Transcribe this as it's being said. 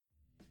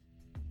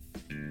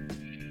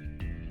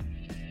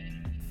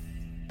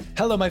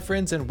Hello, my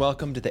friends, and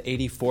welcome to the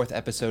 84th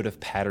episode of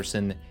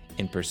Patterson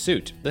in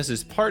Pursuit. This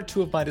is part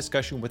 2 of my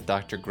discussion with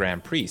Dr. Graham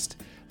Priest.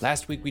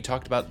 Last week we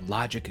talked about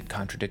logic and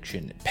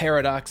contradiction,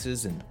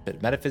 paradoxes, and a bit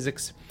of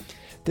metaphysics.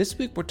 This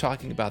week we're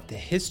talking about the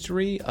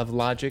history of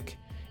logic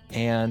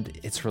and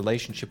its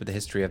relationship with the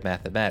history of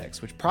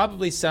mathematics, which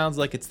probably sounds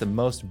like it's the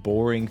most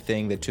boring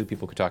thing that two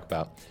people could talk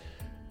about.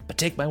 But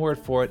take my word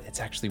for it,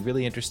 it's actually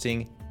really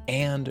interesting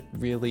and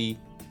really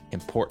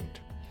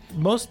important.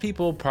 Most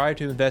people prior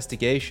to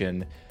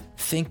investigation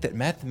think that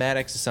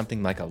mathematics is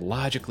something like a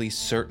logically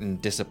certain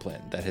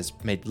discipline that has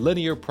made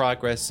linear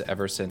progress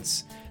ever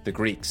since the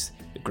Greeks.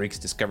 The Greeks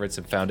discovered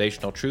some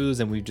foundational truths,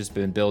 and we've just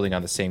been building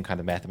on the same kind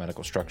of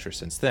mathematical structure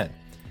since then.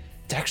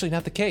 It's actually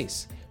not the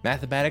case.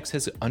 Mathematics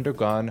has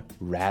undergone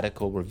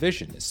radical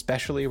revision,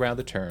 especially around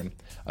the turn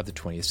of the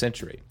 20th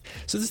century.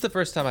 So this is the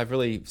first time I've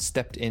really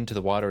stepped into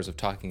the waters of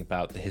talking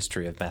about the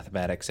history of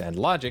mathematics and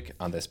logic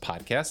on this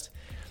podcast.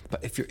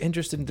 But if you're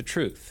interested in the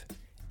truth,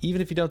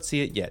 even if you don't see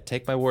it yet,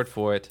 take my word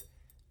for it,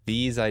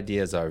 these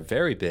ideas are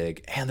very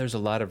big, and there's a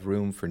lot of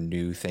room for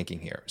new thinking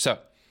here. So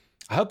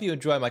I hope you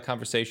enjoy my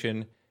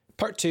conversation,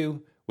 part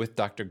 2, with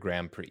Dr.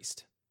 Graham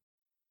Priest.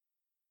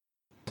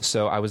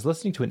 So I was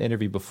listening to an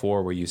interview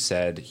before where you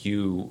said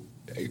you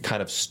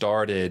kind of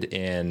started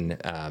in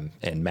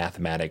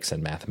mathematics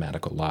and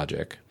mathematical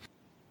logic.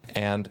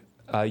 And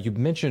you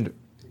mentioned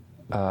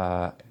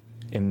in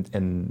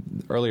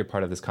the earlier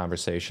part of this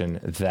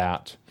conversation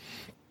that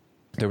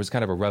there was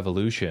kind of a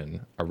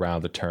revolution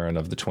around the turn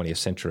of the 20th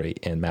century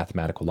in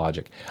mathematical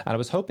logic. And I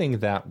was hoping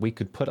that we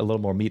could put a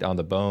little more meat on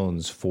the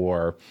bones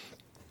for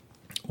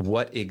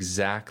what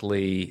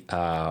exactly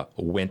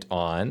went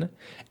on,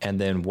 and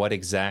then what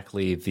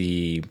exactly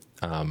the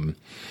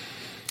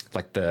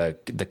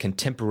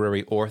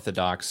contemporary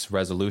orthodox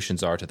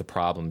resolutions are to the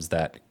problems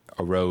that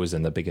arose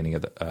in the beginning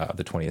of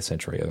the 20th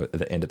century, or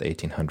the end of the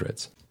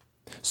 1800s.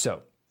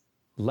 So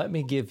let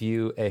me give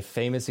you a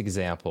famous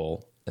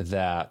example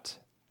that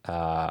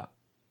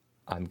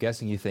I'm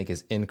guessing you think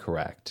is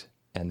incorrect,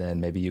 and then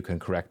maybe you can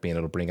correct me, and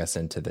it'll bring us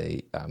into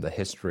the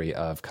history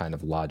of kind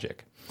of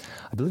logic.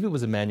 I believe it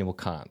was Immanuel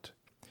Kant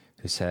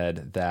who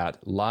said that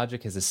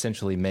logic has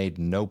essentially made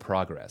no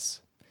progress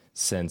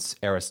since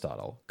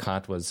Aristotle.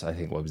 Kant was, I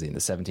think, what was he, in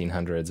the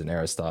 1700s, and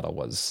Aristotle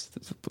was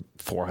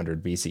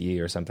 400 BCE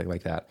or something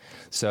like that.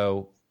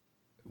 So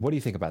what do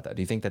you think about that?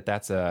 Do you think that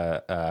that's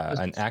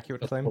an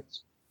accurate claim?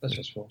 False. That's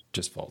just false.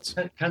 Just false.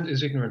 Kant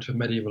is ignorant of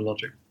medieval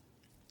logic.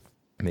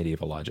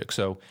 Medieval logic.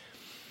 So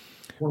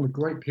one of the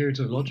great periods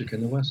of logic in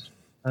the West,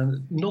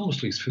 and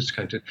enormously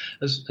sophisticated,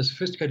 as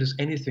sophisticated as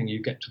anything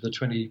you get to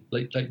the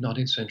late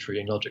 19th century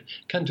in logic.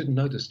 Kant didn't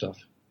know this stuff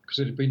because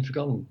it had been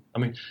forgotten. I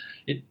mean,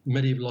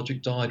 medieval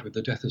logic died with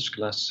the death of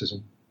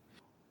scholasticism.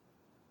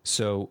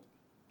 So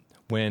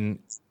when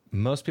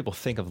most people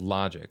think of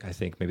logic, I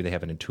think maybe they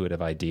have an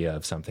intuitive idea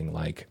of something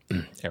like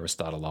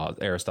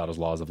Aristotle's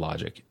laws of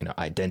logic,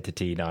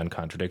 identity,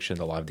 non-contradiction,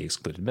 the law of the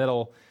excluded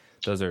middle.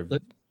 Those are...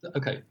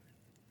 Okay.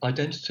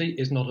 Identity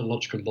is not a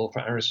logical law for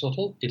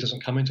Aristotle. It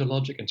doesn't come into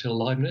logic until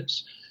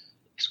Leibniz.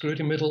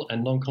 Excluding middle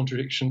and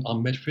non-contradiction are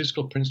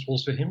metaphysical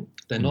principles for him.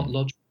 They're not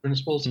logical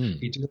principles.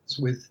 He deals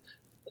with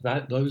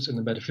those in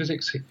the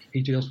metaphysics.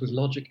 He deals with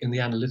logic in the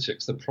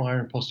analytics, the prior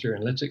and posterior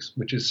analytics,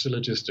 which is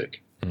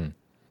syllogistic.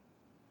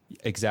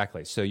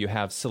 Exactly. So you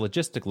have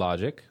syllogistic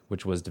logic,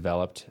 which was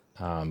developed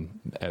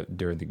with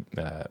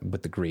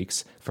the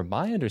Greeks. From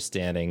my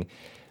understanding,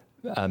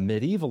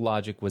 medieval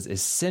logic was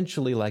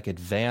essentially like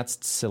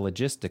advanced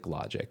syllogistic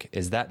logic.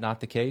 Is that not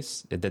the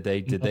case? Did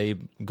they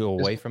go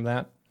away from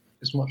that?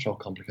 It's much more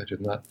complicated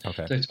than that.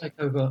 Okay. They take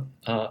over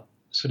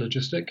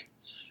syllogistic.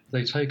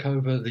 They take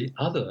over the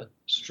other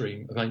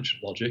stream of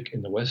ancient logic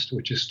in the West,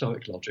 which is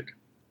Stoic logic.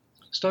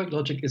 Stoic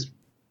logic is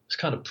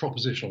kind of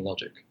propositional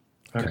logic.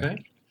 Okay?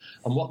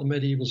 And what the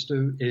medievals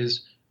do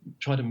is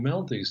try to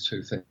meld these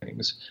two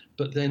things,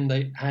 but then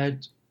they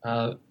add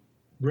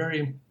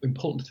very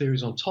important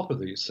theories on top of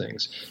these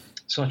things,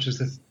 such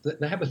as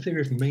they have a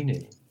theory of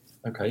meaning,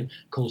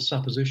 called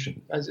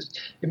supposition.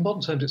 In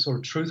modern terms, it's sort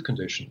of truth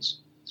conditions.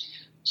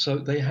 So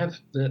they have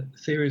the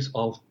theories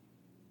of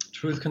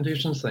truth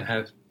conditions, they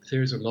have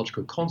theories of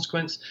logical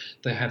consequence,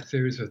 they have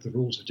theories of the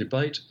rules of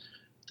debate.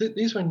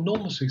 These are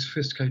enormously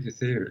sophisticated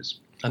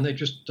theories, and they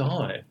just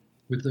die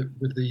with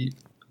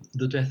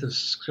the death of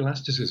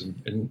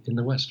scholasticism in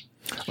the West.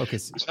 Okay.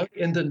 So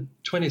in the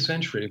 20th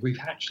century, we've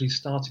actually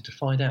started to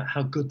find out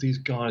how good these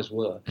guys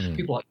were.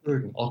 People like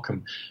Jürgen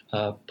Occam,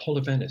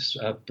 Polyvenus,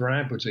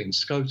 Bradwardine,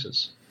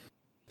 Scotus.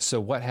 So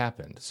what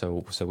happened?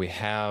 So we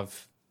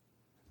have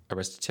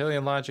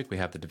Aristotelian logic, we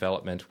have the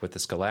development with the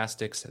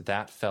scholastics,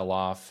 that fell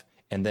off.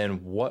 And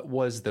then what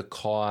was the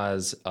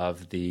cause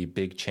of the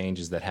big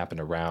changes that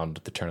happened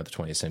around the turn of the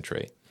 20th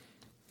century?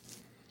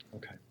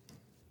 Okay.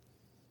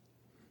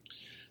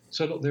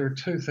 So look, there are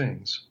two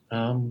things.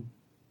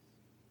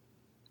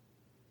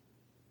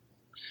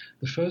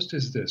 The first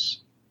is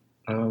this.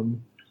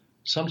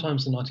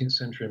 Sometimes the 19th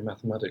century in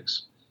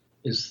mathematics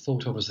is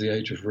thought of as the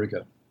age of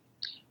rigor,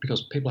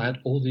 because people had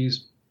all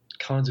these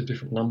kinds of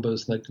different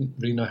numbers, and they didn't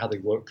really know how they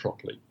work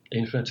properly.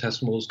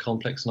 Infinitesimals,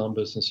 complex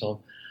numbers, and so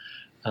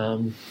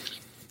on.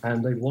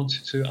 And they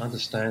wanted to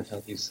understand how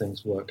these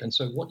things work. And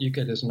so what you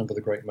get is a number of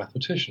the great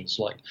mathematicians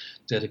like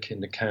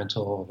Dedekind, Cantor,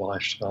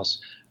 Weierstrass,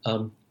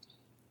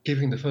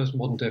 giving the first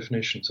modern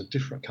definitions of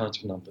different kinds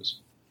of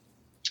numbers.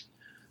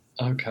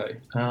 Okay.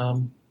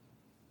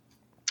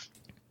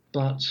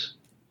 But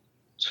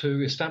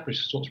to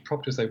establish the sorts of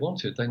properties they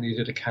wanted, they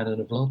needed a canon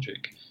of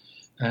logic.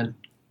 And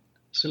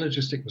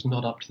syllogistic was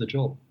not up to the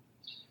job.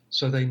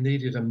 So they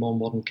needed a more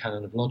modern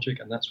canon of logic,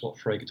 and that's what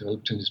Frege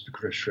developed in his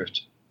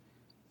Begriffsschrift.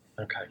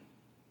 Okay.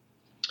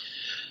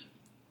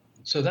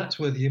 So that's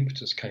where the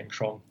impetus came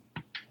from.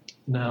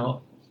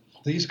 Now,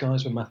 these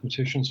guys were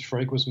mathematicians.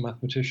 Frege was a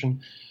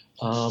mathematician.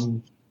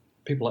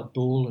 People like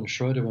Boole and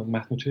Schroeder were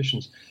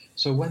mathematicians.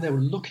 So when they were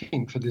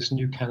looking for this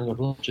new canon of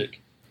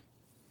logic,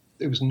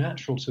 it was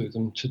natural to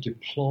them to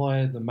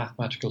deploy the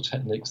mathematical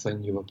techniques they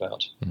knew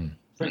about.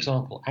 For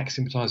example,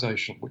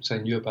 axiomatization, which they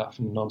knew about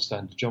from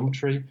non-standard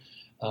geometry,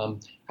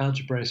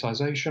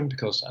 algebraicization,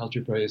 because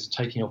algebra is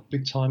taking off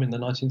big time in the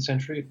 19th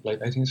century,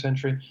 late 18th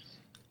century.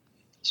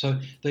 So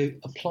they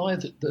apply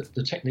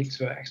the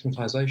techniques of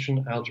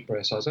axiomatization,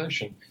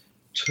 algebraicization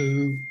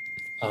to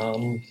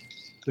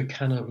the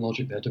canon of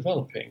logic they're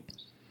developing.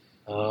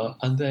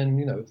 And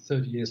then,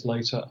 30 years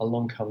later,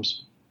 along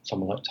comes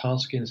someone like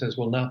Tarski and says,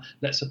 well, now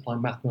let's apply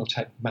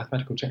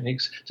mathematical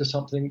techniques to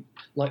something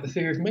like the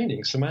theory of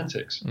meaning,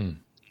 semantics.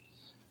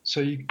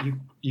 So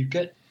you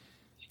get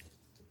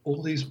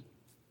all these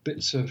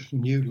bits of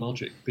new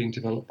logic being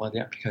developed by the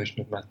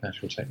application of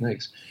mathematical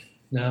techniques.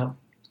 Now,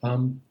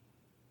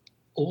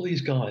 all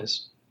these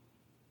guys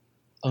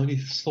only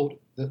thought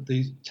that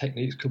these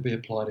techniques could be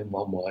applied in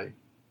one way.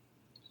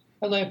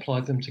 And they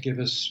applied them to give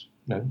us,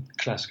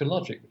 classical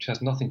logic, which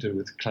has nothing to do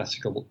with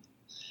classical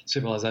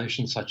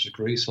civilizations such as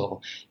Greece or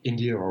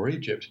India or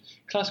Egypt.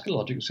 Classical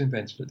logic was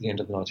invented at the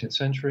end of the 19th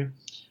century.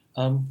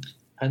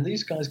 And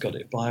these guys got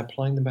it by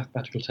applying the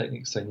mathematical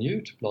techniques they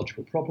knew to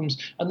logical problems,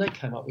 and they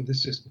came up with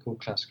this system called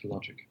classical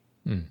logic.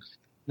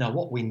 Now,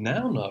 what we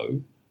now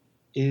know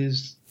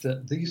is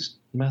that these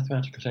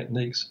mathematical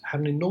techniques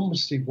have an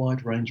enormously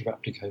wide range of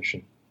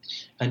application,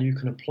 and you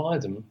can apply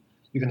them.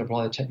 You can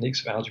apply the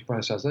techniques of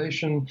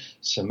algebraicization,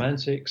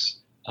 semantics,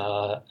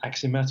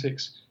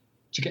 axiomatics,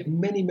 to get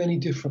many, many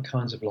different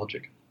kinds of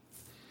logic.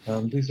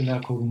 These are now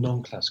called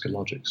non-classical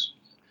logics.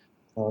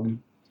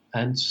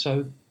 And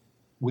so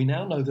we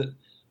now know that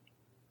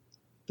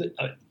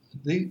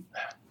the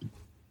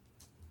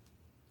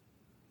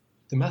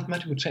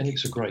mathematical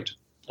techniques are great.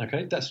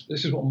 Okay, this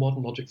is what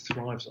modern logic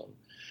thrives on.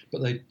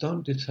 But they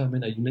don't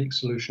determine a unique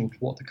solution to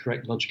what the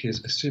correct logic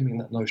is, assuming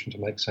that notion to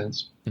make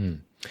sense.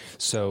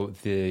 So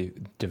the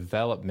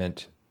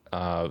development,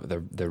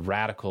 the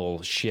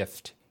radical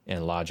shift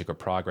in logic or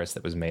progress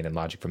that was made in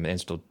logic from an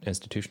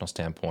institutional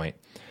standpoint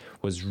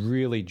was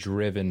really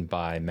driven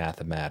by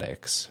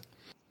mathematics.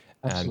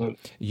 Absolutely.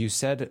 You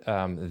said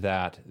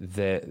that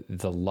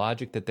the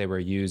logic that they were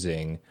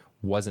using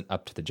wasn't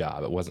up to the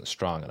job. It wasn't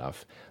strong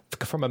enough.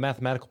 From a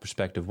mathematical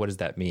perspective, what does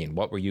that mean?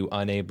 What were you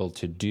unable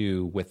to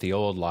do with the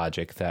old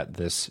logic that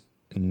this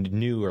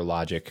newer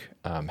logic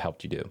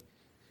helped you do?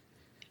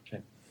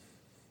 Okay.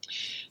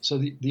 So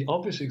the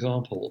obvious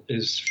example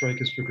is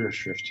Frege's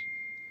Begriffsschrift.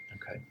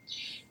 Okay.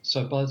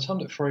 So by the time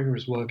that Frege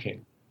is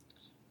working,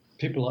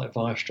 people like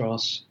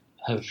Weierstrass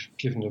have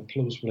given a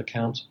plausible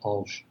account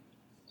of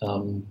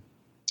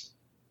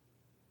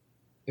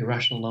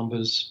irrational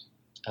numbers.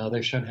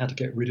 They've shown how to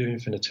get rid of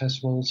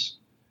infinitesimals.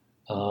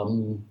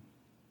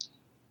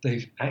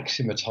 They've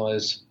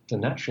axiomatized the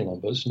natural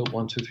numbers, 0,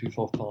 1, 2, 3,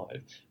 4,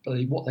 5. But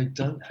what they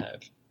don't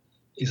have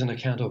is an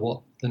account of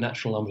what the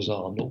natural numbers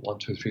are, 0, 1,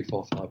 2, 3,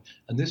 4, 5.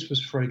 And this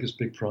was Frege's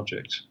big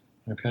project.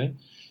 Okay,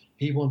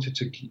 he wanted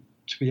to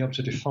be able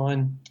to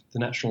define the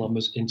natural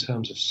numbers in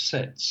terms of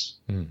sets,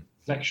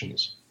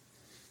 collections.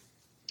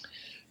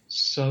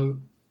 So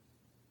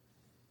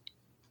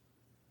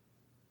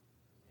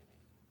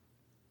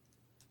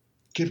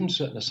given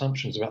certain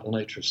assumptions about the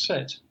nature of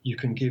set, you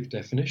can give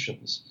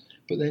definitions,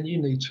 but then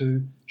you need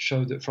to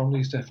show that from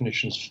these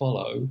definitions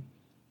follow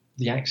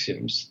the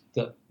axioms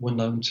that were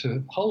known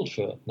to hold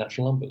for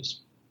natural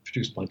numbers,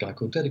 produced by a guy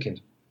called Dedekind.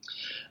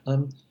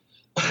 And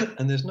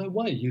there's no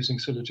way using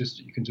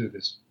syllogistic you can do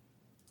this.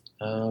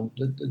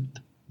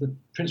 The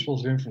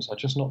principles of inference are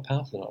just not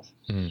powerful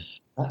enough.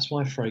 That's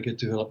why Frege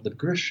developed the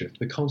Begriffsschrift,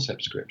 the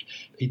concept script.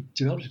 He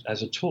developed it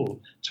as a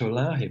tool to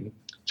allow him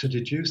to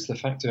deduce the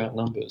fact about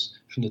numbers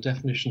from the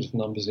definitions of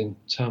numbers in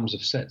terms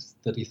of sets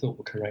that he thought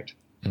were correct.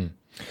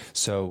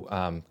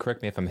 So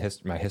correct me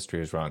if my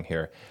history is wrong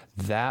here.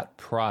 That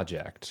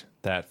project,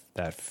 that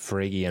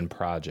Fregean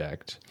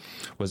project,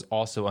 was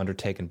also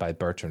undertaken by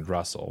Bertrand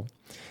Russell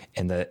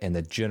in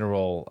the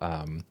general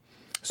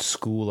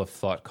school of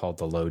thought called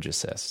the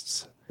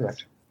logicists.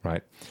 Correct.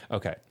 Right.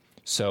 Okay.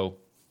 So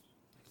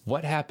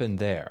what happened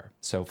there?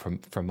 So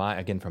from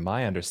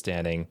my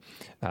understanding,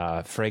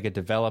 Frege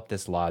developed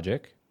this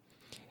logic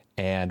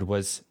and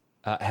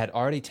had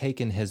already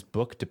taken his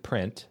book to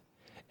print,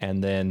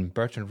 and then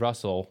Bertrand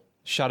Russell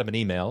shot him an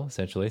email,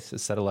 essentially,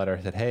 sent a letter,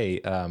 said,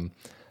 hey,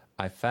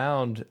 I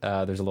found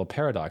there's a little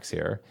paradox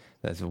here.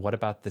 That's, what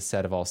about the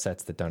set of all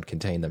sets that don't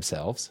contain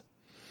themselves,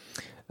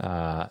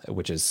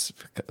 which is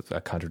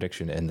a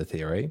contradiction in the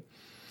theory.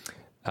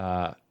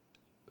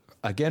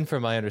 Again,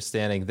 from my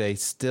understanding, they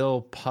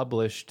still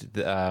published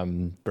the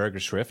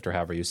Bergerschrift, or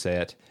however you say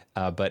it,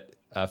 but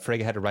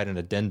Frege had to write an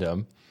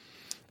addendum.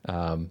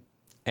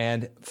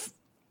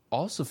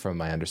 Also, from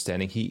my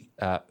understanding,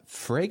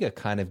 Frege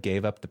kind of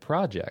gave up the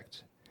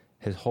project.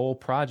 His whole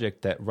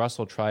project that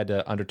Russell tried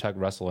to undertake,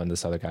 Russell and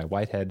this other guy,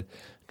 Whitehead,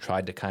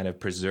 tried to kind of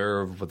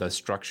preserve the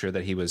structure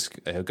that he was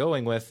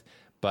going with,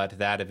 but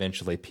that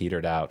eventually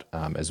petered out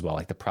as well.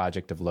 Like the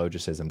project of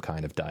logicism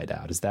kind of died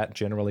out. Is that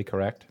generally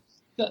correct?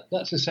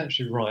 That's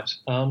essentially right.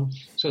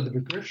 So the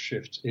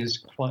Begriffsschrift is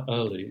quite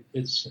early.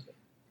 It's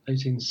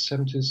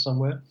 1870s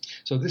somewhere.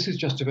 So this is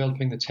just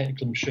developing the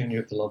technical machinery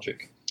of the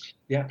logic.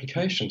 The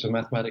application to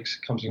mathematics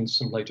comes in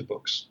some later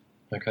books.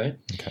 Okay.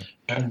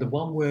 And the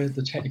one where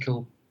the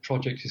technical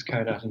project is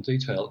carried out in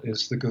detail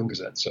is the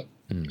Grundgesetze.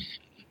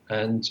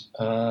 And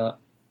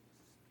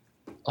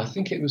I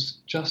think it was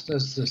just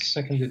as the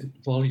second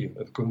volume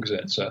of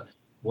Grundgesetze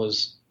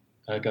was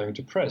going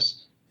to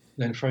press,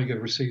 then Frege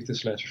received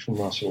this letter from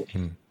Russell,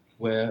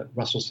 where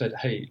Russell said,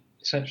 hey,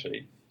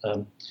 essentially,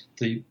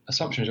 the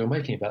assumptions you're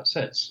making about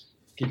sets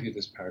give you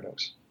this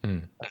paradox.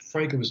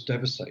 Frege was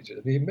devastated,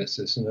 and he admits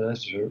this in the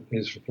letter,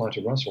 his reply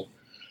to Russell.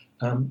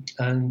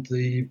 And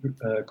the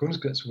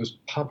Grundgesetze was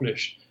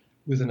published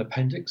with an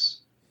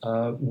appendix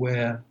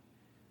where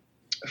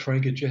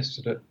Frege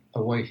gestured at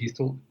a way he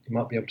thought he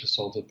might be able to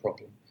solve the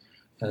problem.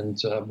 And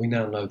we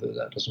now know that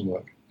that doesn't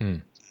work.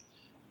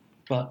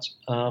 But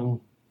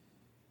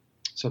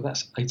so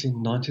that's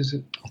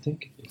 1890s, I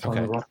think, if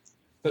I'm right.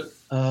 But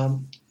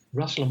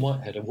Russell and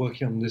Whitehead are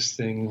working on this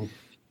thing,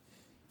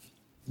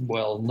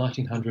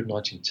 1900,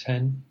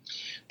 1910.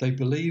 They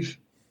believe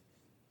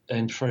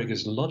in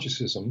Frege's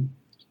logicism,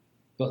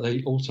 but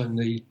they also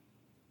know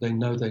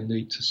they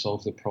need to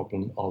solve the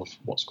problem of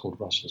what's called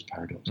Russell's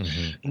paradox.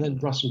 And then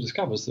Russell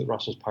discovers that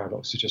Russell's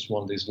paradox is just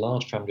one of these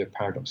large family of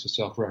paradoxes,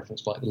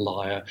 self-referenced, like the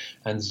liar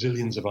and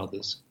zillions of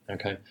others.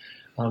 Okay,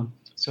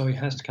 so he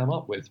has to come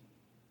up with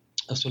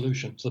a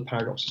solution to the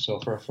paradox of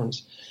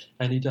self-reference,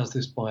 and he does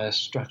this by a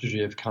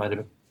strategy of kind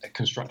of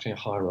constructing a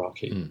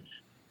hierarchy.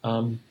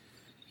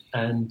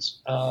 And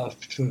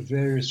for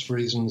various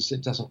reasons,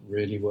 it doesn't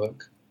really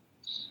work.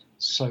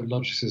 So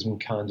logicism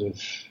kind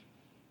of,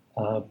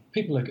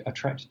 people are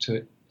attracted to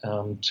it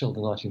till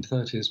the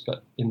 1930s,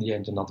 but in the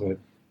end, another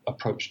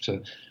approach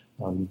to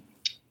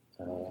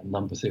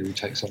number theory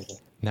takes over.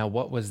 Now,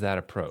 what was that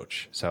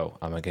approach? So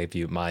I'm going to give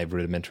you my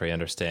rudimentary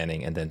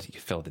understanding, and then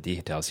you fill the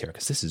details here,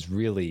 because this is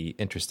really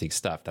interesting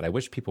stuff that I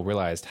wish people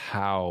realized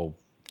how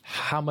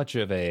much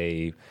of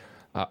a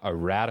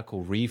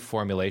radical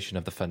reformulation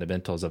of the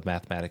fundamentals of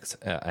mathematics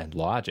and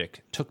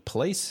logic took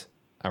place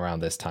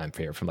around this time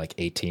period, from like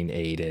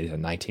 1880 to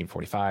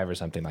 1945 or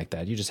something like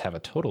that. You just have a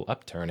total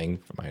upturning,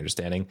 from my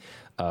understanding,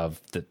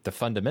 of the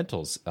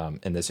fundamentals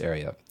in this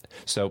area.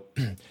 So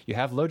you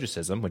have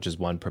logicism, which is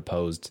one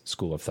proposed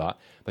school of thought,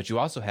 but you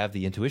also have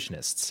the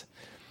intuitionists,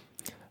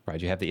 right?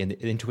 You have the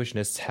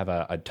intuitionists have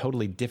a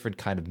totally different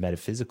kind of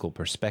metaphysical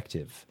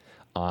perspective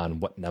on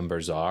what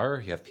numbers are.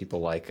 You have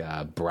people like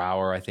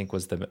Brouwer, I think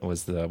was the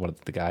one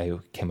of the guy who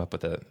came up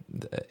with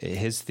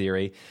his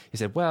theory. He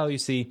said, well, you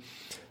see,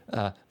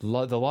 the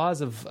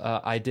laws of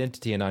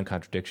identity and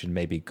non-contradiction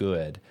may be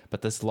good,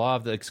 but this law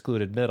of the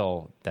excluded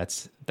middle,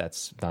 that's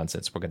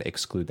nonsense. We're going to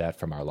exclude that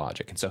from our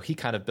logic. And so he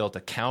kind of built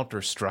a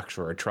counter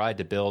structure, or tried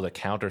to build a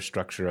counter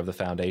structure of the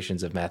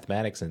foundations of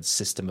mathematics and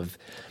system of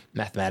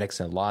mathematics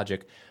and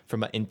logic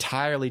from an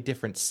entirely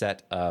different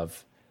set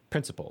of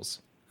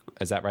principles.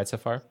 Is that right so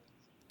far?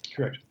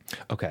 Correct.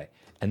 Okay.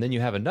 And then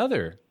you have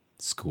another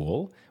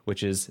school,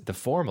 which is the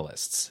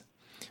formalists.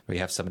 We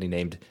have somebody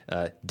named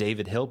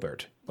David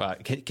Hilbert.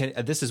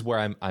 This is where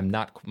I'm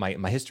not.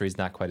 My history is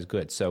not quite as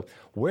good. So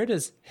where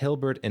does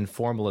Hilbert and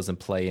formalism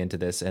play into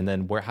this, and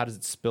then how does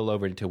it spill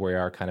over into where we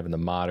are kind of in the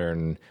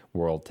modern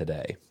world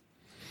today?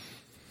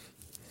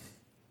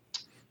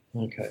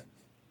 Okay.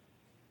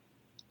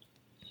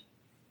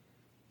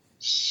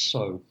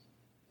 So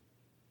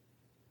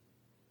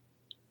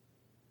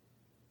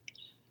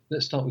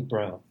let's start with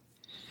Brouwer.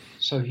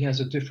 So he has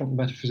a different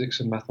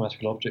metaphysics of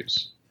mathematical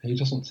objects. He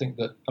doesn't think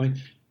that,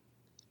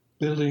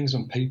 buildings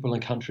and people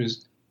and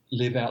countries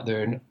live out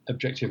there in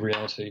objective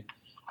reality.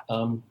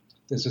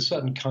 There's a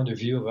certain kind of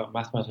view about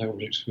mathematical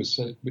objects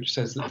which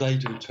says that they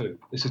do too.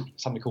 This is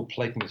something called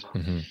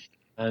Platonism.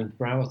 And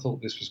Brouwer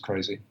thought this was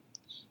crazy.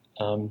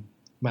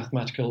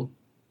 Mathematical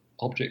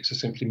objects are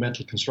simply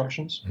mental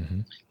constructions.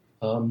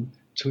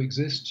 To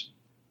exist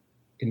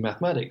in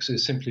mathematics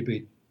is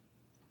simply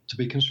to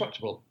be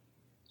constructible.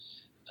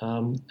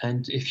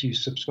 And if you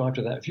subscribe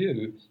to that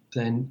view,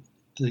 then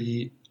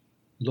the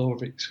law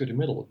of excluded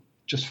middle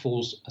just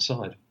falls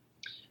aside,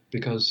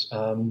 because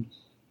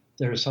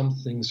there are some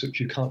things that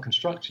you can't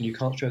construct, and you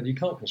can't show that you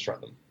can't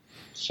construct them.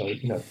 So,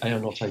 A or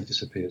not A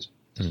disappears.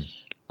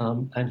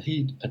 And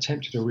he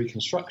attempted a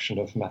reconstruction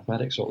of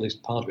mathematics, or at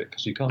least part of it,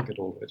 because you can't get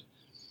all of it.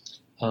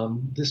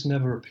 This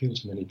never appealed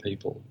to many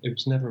people. It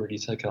was never really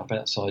taken up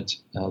outside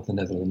the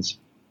Netherlands.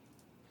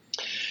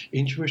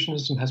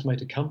 Intuitionism has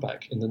made a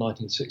comeback in the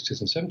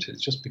 1960s and 70s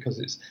just because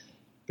it's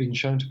been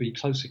shown to be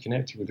closely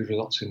connected with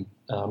results in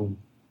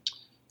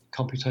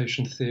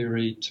computation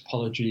theory,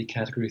 topology,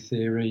 category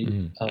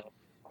theory,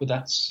 but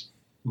that's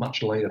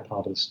much later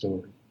part of the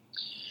story.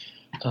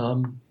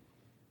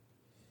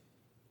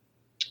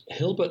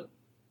 Hilbert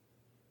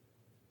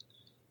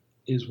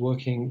is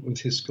working with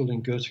his school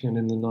in Göttingen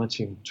in the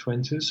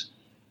 1920s,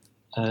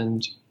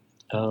 and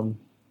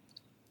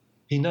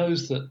he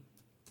knows that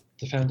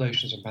the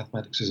foundations of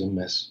mathematics is a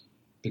mess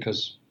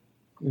because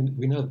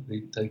we know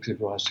that they give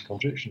rise to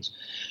contradictions.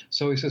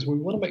 So he says, well,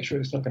 we want to make sure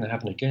it's not going to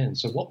happen again.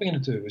 So what we're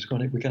going to do is we're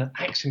going to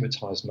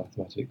axiomatize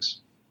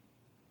mathematics,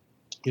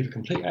 give a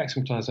complete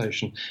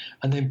axiomatization,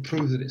 and then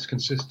prove that it's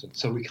consistent.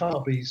 So we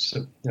can't be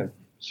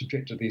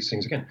subject to these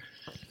things again.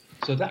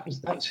 So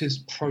that's his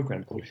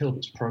program called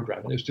Hilbert's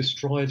program, and it was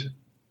destroyed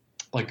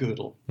by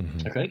Gödel.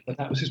 Mm-hmm. Okay, but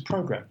that was his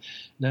program.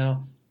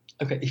 Now,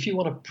 okay, if you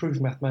want to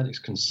prove mathematics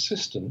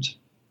consistent,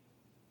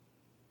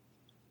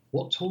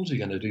 what tools are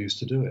you going to use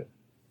to do it?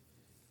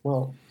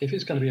 Well, if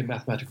it's going to be a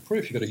mathematical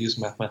proof, you've got to use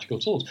mathematical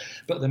tools.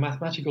 But the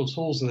mathematical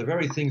tools are the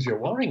very things you're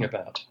worrying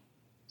about.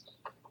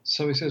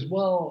 So he says,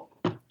 well,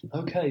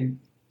 okay,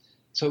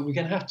 so we're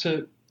going to have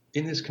to,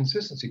 in this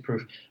consistency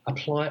proof,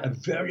 apply a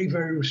very,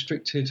 very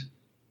restricted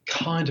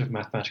kind of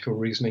mathematical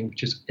reasoning,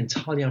 which is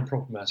entirely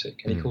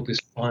unproblematic, and he called this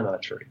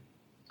finite tree.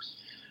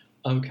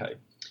 Okay,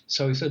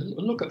 so he said,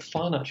 look at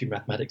finite tree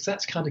mathematics.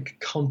 That's kind of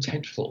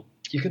contentful.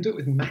 You can do it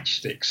with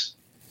matchsticks.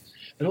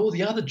 And all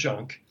the other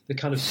junk, the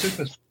kind of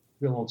super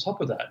on top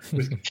of that,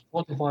 with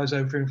quantifiers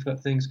over infinite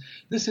things,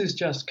 this is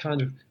just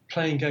kind of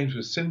playing games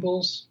with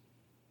symbols.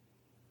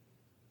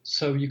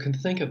 So you can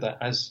think of that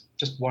as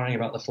just worrying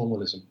about the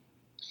formalism.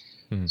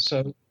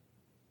 So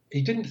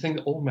he didn't think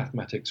that all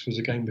mathematics was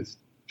a game with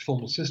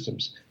formal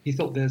systems. He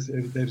thought there's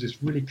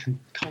this really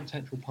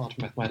contentful part of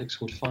mathematics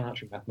called finite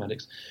tree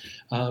mathematics,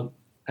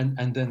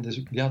 and then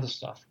there's the other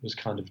stuff was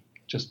kind of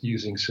just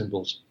using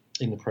symbols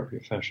in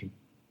appropriate fashion.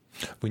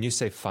 When you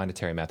say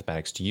finitary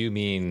mathematics, do you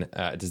mean,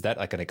 is that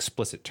like an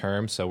explicit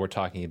term? So we're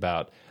talking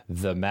about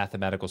the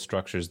mathematical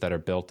structures that are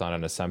built on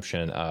an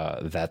assumption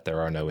that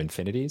there are no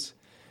infinities?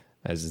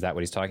 Is that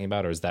what he's talking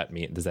about, or does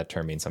that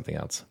term mean something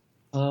else?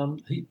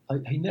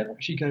 He never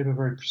actually gave a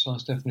very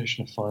precise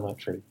definition of finite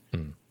tree,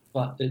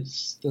 but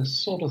it's the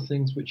sort of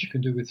things which you can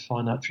do with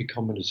finite tree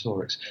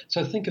combinatorics.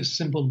 So think of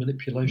symbol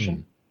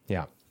manipulation.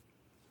 Yeah.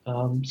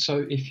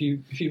 So if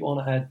you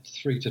want to add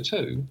 3 to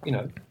 2,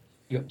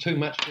 you got 2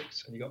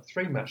 matchsticks and you got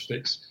 3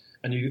 matchsticks,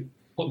 and you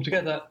put them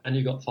together and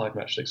you got 5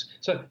 matchsticks.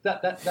 So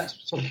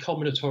that's sort of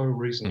combinatorial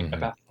reasoning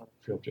about finite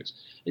tree objects.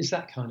 It's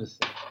that kind of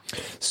thing.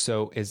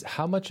 So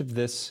how much of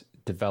this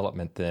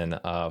development then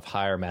of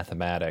higher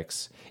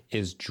mathematics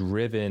is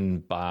driven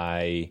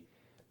by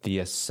the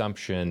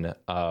assumption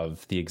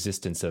of the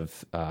existence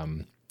of,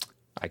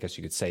 I guess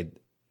you could say,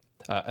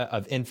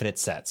 of infinite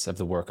sets, of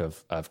the work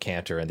of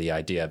Cantor, and the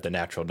idea of the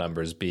natural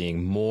numbers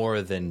being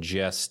more than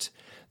just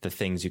the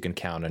things you can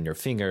count on your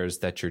fingers,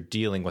 that you're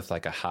dealing with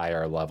like a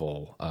higher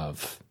level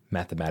of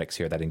mathematics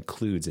here that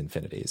includes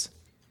infinities?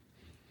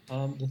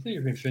 The theory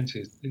of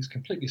infinity is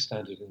completely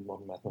standard in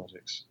modern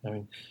mathematics. I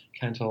mean,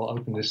 Cantor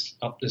opened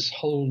this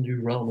whole new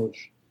realm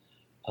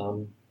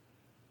of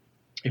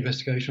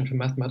investigation for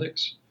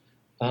mathematics,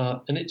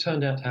 and it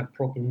turned out to have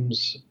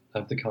problems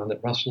of the kind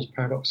that Russell's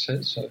paradox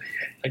says. So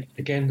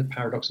again, the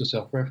paradox of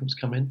self-reference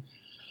come in.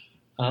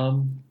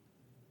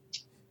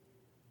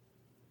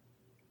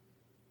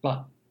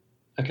 But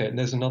okay, and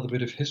there's another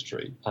bit of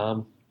history.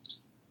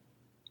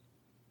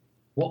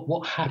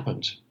 What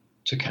happened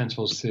to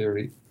Cantor's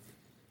theory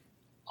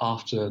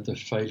after the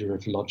failure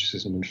of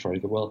logicism and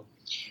Frege? Well,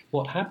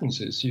 what happens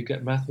is you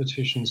get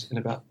mathematicians in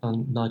about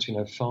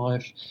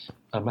 1905,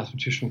 a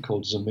mathematician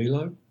called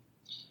Zermelo,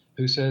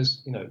 who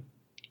says,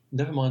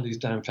 never mind these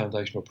damn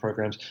foundational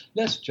programs,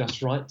 let's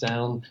just write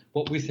down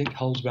what we think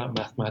holds about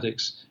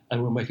mathematics,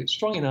 and we'll make it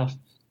strong enough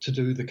to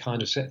do the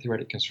kind of set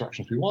theoretic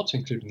constructions we want,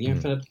 including the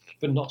infinite,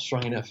 but not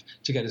strong enough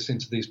to get us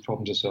into these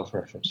problems of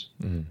self-reference.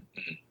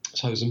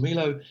 So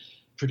Zermelo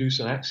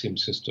produced an axiom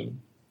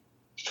system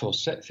for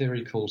set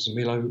theory called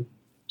Zermelo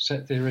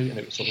set theory, and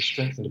it was sort of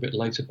strengthened a bit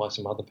later by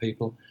some other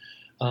people.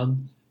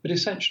 But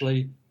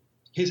essentially,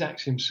 his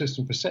axiom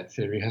system for set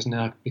theory has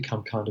now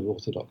become kind of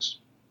orthodox.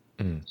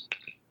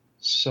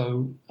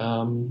 So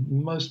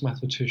most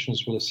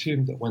mathematicians will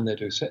assume that when they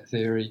do set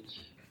theory,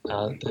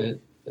 they're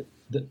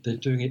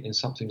doing it in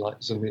something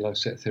like Zermelo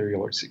set theory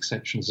or its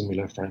extension,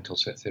 Zermelo-Fraenkel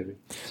set theory.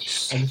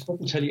 And it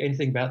doesn't tell you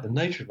anything about the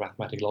nature of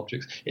mathematical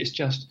objects. It's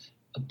just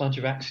a bunch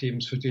of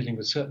axioms for dealing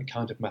with certain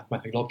kind of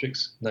mathematical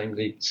objects,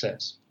 namely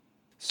sets.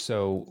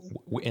 So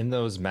in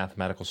those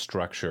mathematical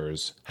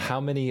structures,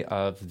 how many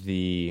of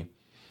the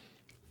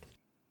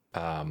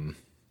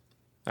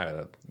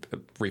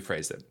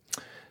rephrase it.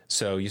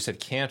 So you said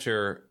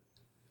Cantor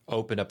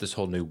open up this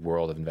whole new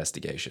world of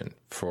investigation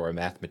for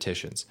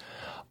mathematicians.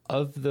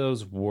 Of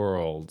those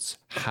worlds,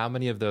 how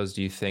many of those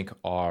do you think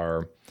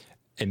are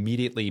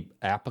immediately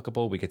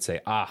applicable? We could say,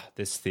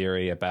 this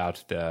theory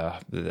about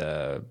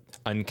the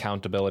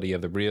uncountability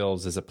of the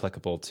reals is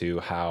applicable to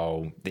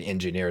how the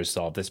engineers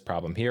solve this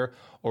problem here,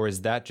 or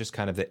is that just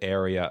kind of the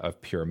area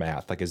of pure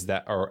math? Like, is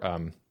that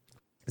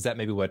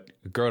maybe what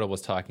Gödel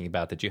was talking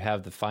about, that you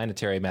have the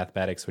finitary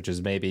mathematics, which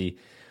is maybe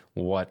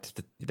what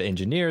the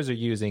engineers are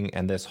using,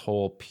 and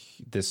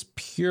this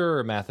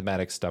pure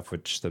mathematics stuff,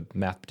 which the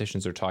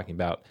mathematicians are talking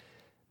about,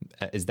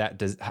 is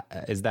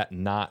that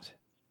not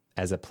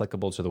as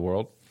applicable to the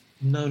world?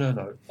 No.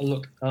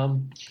 Look,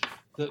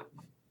 the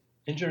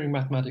engineering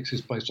mathematics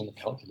is based on the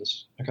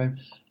calculus. Okay,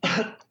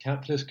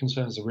 calculus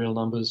concerns the real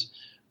numbers.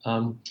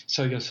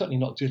 So you're certainly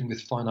not dealing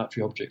with finite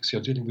few objects.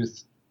 You're dealing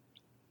with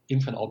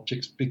infinite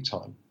objects, big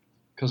time,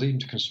 because even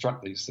to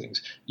construct these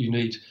things, you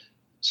need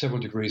several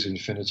degrees of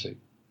infinity.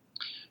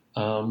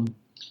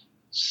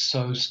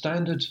 So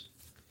standard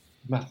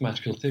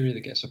mathematical theory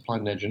that gets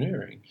applied in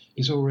engineering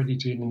is already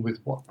dealing with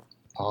what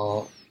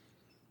are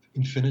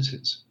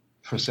infinities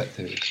for set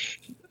theories.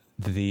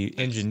 The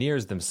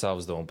engineers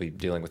themselves won't be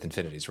dealing with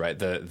infinities, right?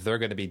 They're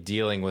going to be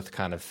dealing with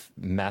kind of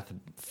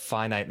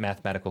finite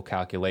mathematical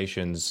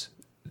calculations,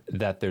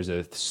 that there's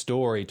a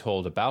story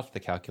told about the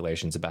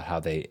calculations about how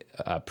they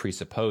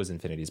presuppose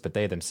infinities, but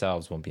they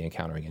themselves won't be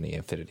encountering any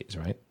infinities,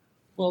 right?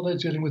 Well, they're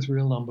dealing with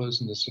real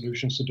numbers and the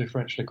solutions to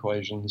differential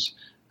equations.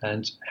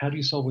 And how do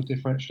you solve a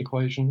differential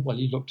equation? Well,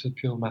 you look to the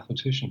pure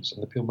mathematicians,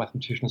 and the pure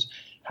mathematicians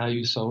tell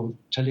you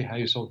how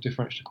you solve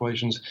differential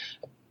equations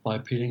by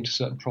appealing to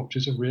certain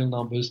properties of real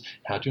numbers.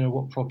 How do you know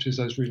what properties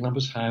those real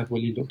numbers have?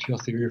 Well, you look to your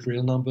theory of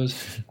real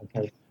numbers.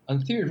 Okay.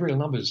 And theory of real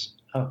numbers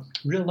are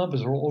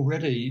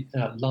already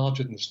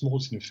larger than the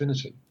smallest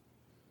infinity.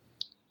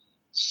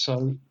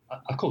 So,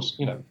 of course,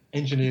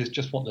 engineers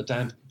just want the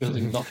damn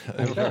building not to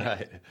fall down.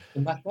 Right. The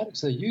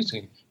mathematics they're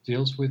using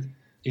deals with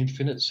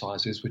infinite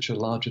sizes, which are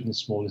larger than the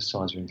smallest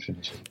size of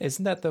infinity.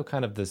 Isn't that, though,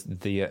 kind of the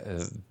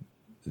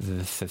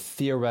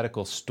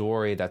theoretical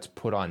story that's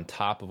put on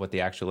top of what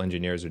the actual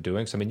engineers are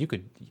doing? So, I mean, you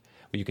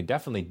could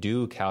definitely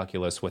do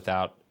calculus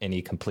without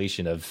any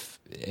completion of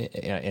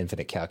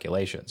infinite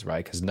calculations,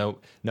 right? Because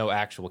no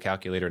actual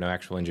calculator, no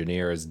actual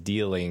engineer is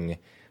dealing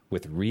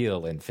with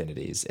real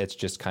infinities. It's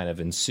just kind of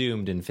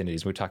assumed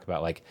infinities. We talk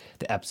about like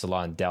the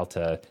epsilon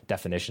delta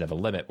definition of a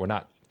limit. We're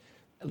not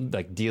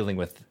like dealing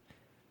with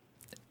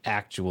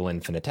actual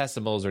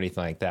infinitesimals or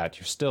anything like that.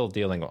 You're still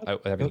dealing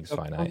with everything's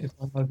finite.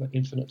 Over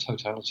infinite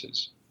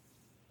totalities.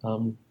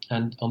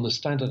 And on the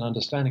standard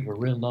understanding of a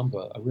real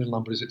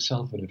number is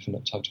itself an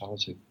infinite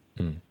totality.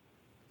 I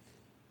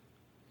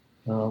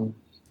mean,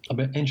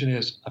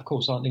 engineers, of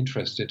course, aren't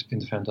interested in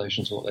the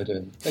foundations of what they're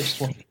doing. They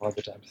just want to buy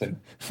the damn thing.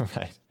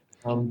 Right.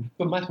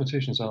 But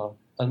mathematicians are,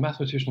 and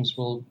mathematicians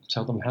will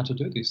tell them how to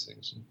do these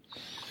things.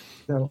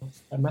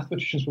 And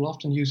mathematicians will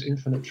often use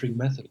infinite tree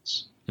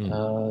methods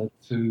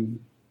to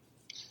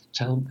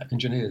tell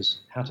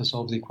engineers how to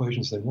solve the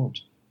equations they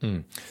want.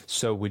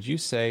 So would you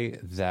say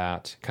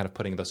that, kind of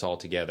putting this all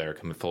together,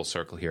 coming full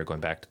circle here, going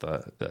back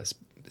to the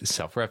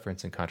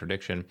self-reference and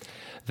contradiction,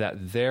 that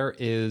there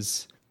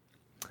is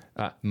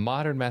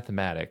modern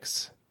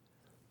mathematics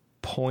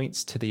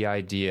points to the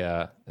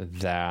idea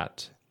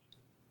that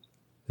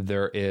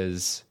there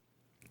is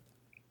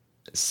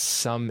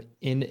some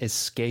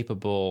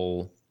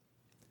inescapable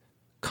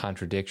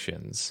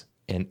contradictions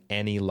in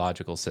any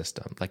logical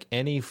system. Like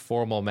any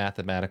formal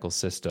mathematical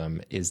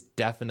system is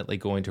definitely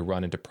going to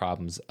run into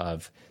problems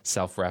of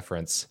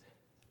self-reference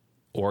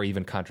or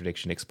even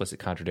contradiction, explicit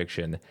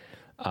contradiction,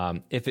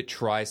 if it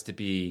tries to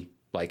be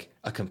like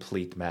a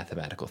complete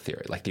mathematical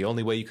theory. Like the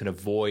only way you can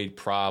avoid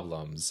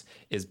problems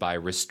is by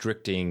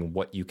restricting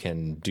what you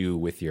can do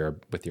with your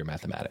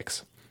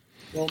mathematics.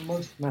 Well,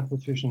 most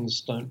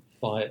mathematicians don't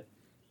buy it.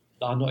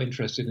 Are not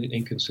interested in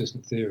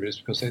inconsistent theories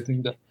because they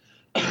think that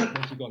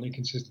once you've got an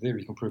inconsistent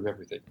theory, you can prove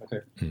everything.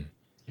 Okay,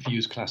 if you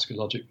use classical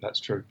logic, that's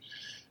true.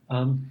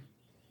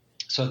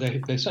 So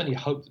they certainly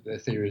hope that their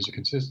theories are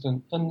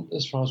consistent, and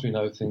as far as we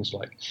know, things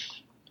like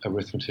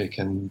arithmetic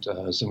and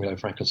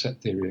Zermelo-Fraenkel set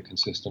theory are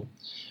consistent.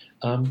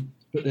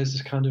 But there's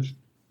this kind of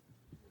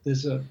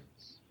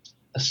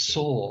a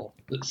saw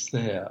that's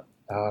there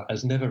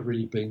has never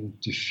really been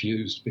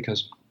diffused,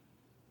 because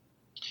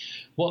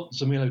what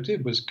Zermelo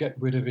did was get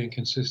rid of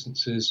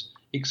inconsistencies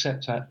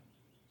except at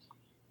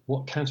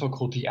what Cantor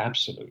called the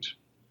absolute.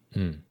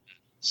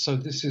 So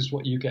this is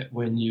what you get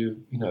when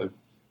you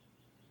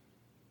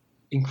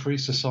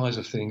increase the size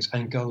of things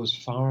and go as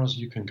far as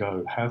you can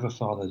go, however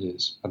far that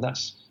is. And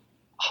that's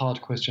a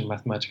hard question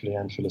mathematically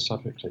and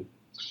philosophically.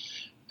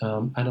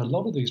 And a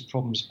lot of these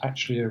problems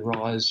actually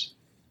arise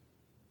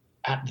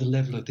at the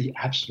level of the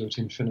absolute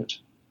infinite.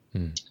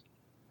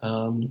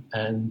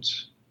 And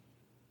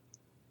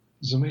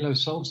Zermelo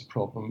solves the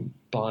problem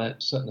by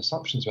certain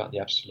assumptions about the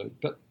absolute,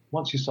 but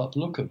once you start to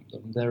look at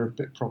them, they're a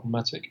bit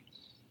problematic.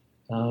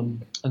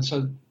 And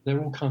so there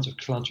are all kinds of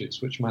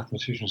kludges which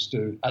mathematicians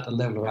do at the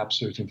level of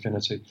absolute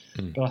infinity.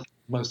 But I think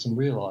most of them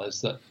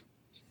realize that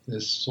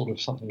there's sort of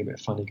something a bit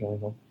funny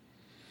going on.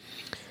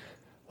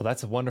 Well,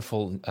 that's a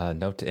wonderful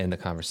note to end the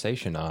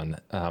conversation on.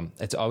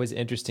 It's always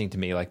interesting to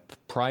me, like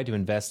prior to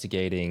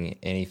investigating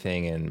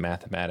anything in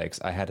mathematics,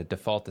 I had a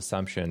default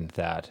assumption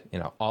that,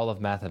 all of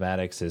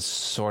mathematics is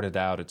sorted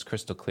out. It's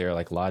crystal clear,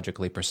 like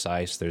logically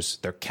precise.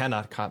 There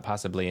cannot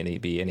possibly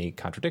be any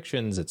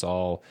contradictions. It's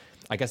all,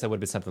 I guess that would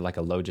be something like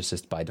a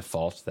logicist by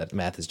default, that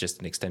math is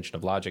just an extension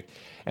of logic.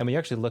 And when you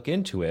actually look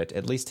into it,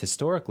 at least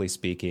historically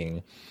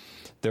speaking,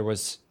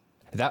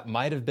 that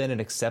might have been an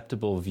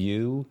acceptable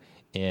view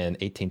in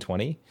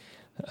 1820,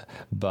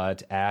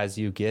 but as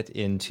you get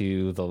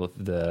into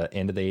the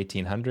end of the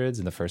 1800s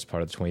and the first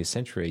part of the 20th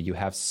century, you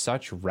have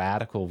such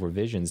radical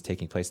revisions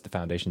taking place at the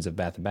foundations of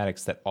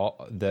mathematics that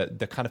all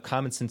the kind of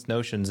common sense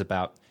notions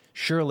about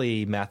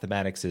surely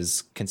mathematics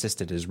is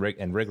consistent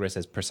and rigorous,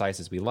 as precise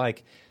as we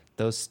like,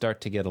 those start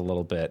to get a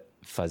little bit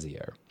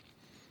fuzzier.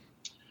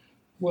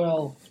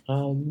 Well,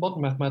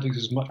 modern mathematics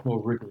is much more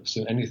rigorous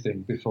than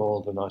anything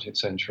before the 19th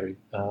century.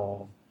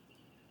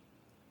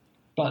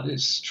 But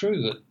it's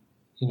true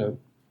that,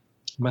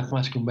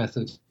 mathematical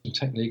methods and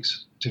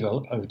techniques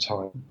develop over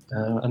time,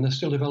 and they're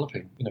still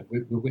developing.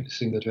 We're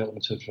witnessing the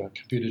development of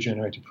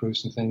computer-generated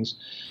proofs and things.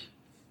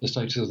 The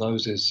status of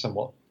those is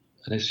somewhat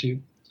an issue.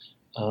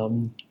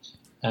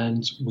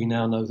 And we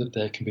now know that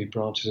there can be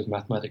branches of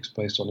mathematics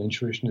based on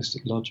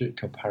intuitionistic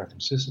logic or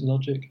paraconsistent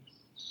logic.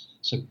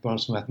 So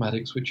branches of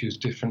mathematics which use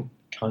different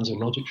kinds of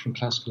logic from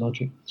classical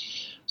logic.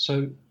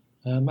 So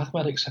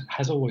mathematics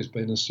has always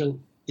been and still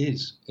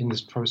is in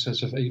this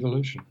process of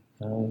evolution.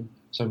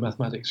 So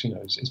mathematics,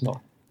 is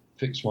not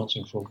fixed once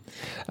and for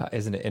all.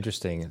 Isn't it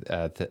interesting,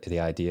 the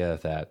idea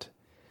that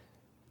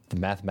the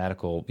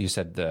mathematical, you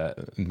said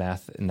the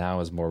math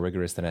now is more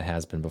rigorous than it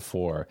has been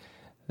before,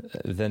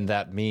 then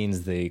that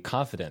means the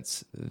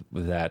confidence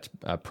that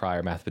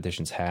prior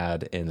mathematicians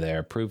had in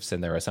their proofs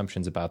and their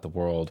assumptions about the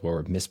world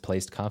were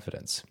misplaced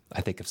confidence.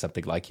 I think of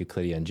something like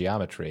Euclidean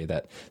geometry,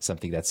 that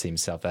something that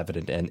seems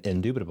self-evident and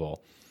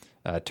indubitable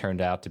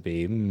turned out to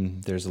be,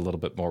 there's a little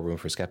bit more room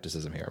for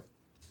skepticism here.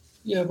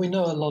 Yeah, we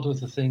know a lot of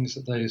the things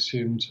that they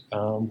assumed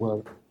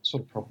were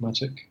sort of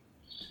problematic,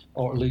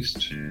 or at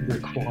least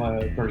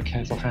require very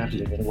careful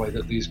handling in a way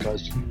that these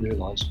guys didn't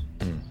realize.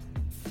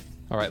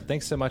 All right.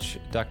 Thanks so much,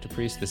 Dr.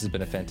 Priest. This has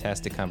been a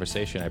fantastic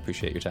conversation. I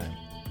appreciate your time.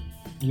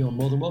 You're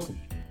more than welcome.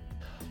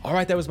 All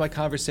right. That was my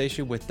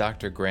conversation with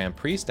Dr. Graham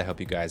Priest. I hope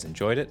you guys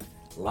enjoyed it.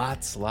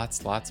 Lots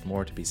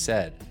more to be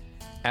said.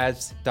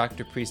 As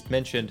Dr. Priest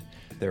mentioned,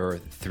 there are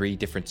 3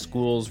 different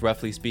schools,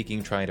 roughly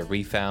speaking, trying to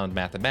refound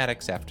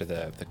mathematics after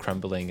the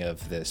crumbling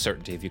of the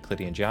certainty of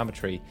Euclidean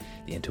geometry: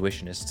 the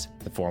intuitionists,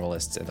 the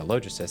formalists, and the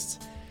logicists.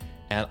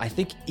 And I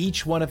think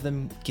each one of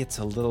them gets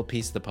a little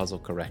piece of the puzzle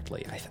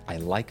correctly. I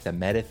like the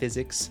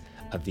metaphysics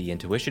of the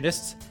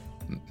intuitionists.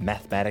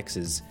 Mathematics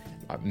is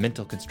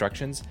mental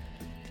constructions.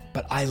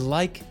 But I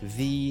like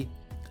the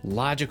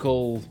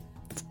logical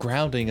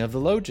grounding of the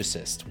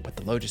logicists. What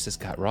the logicists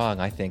got wrong,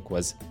 I think,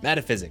 was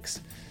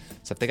metaphysics.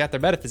 So if they got their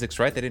metaphysics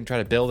right, they didn't try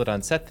to build it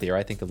on set theory.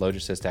 I think the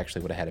logicist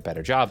actually would have had a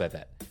better job of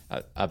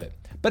it.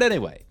 But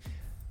anyway,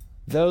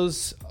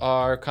 those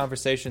are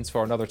conversations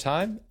for another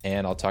time,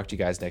 and I'll talk to you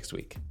guys next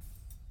week.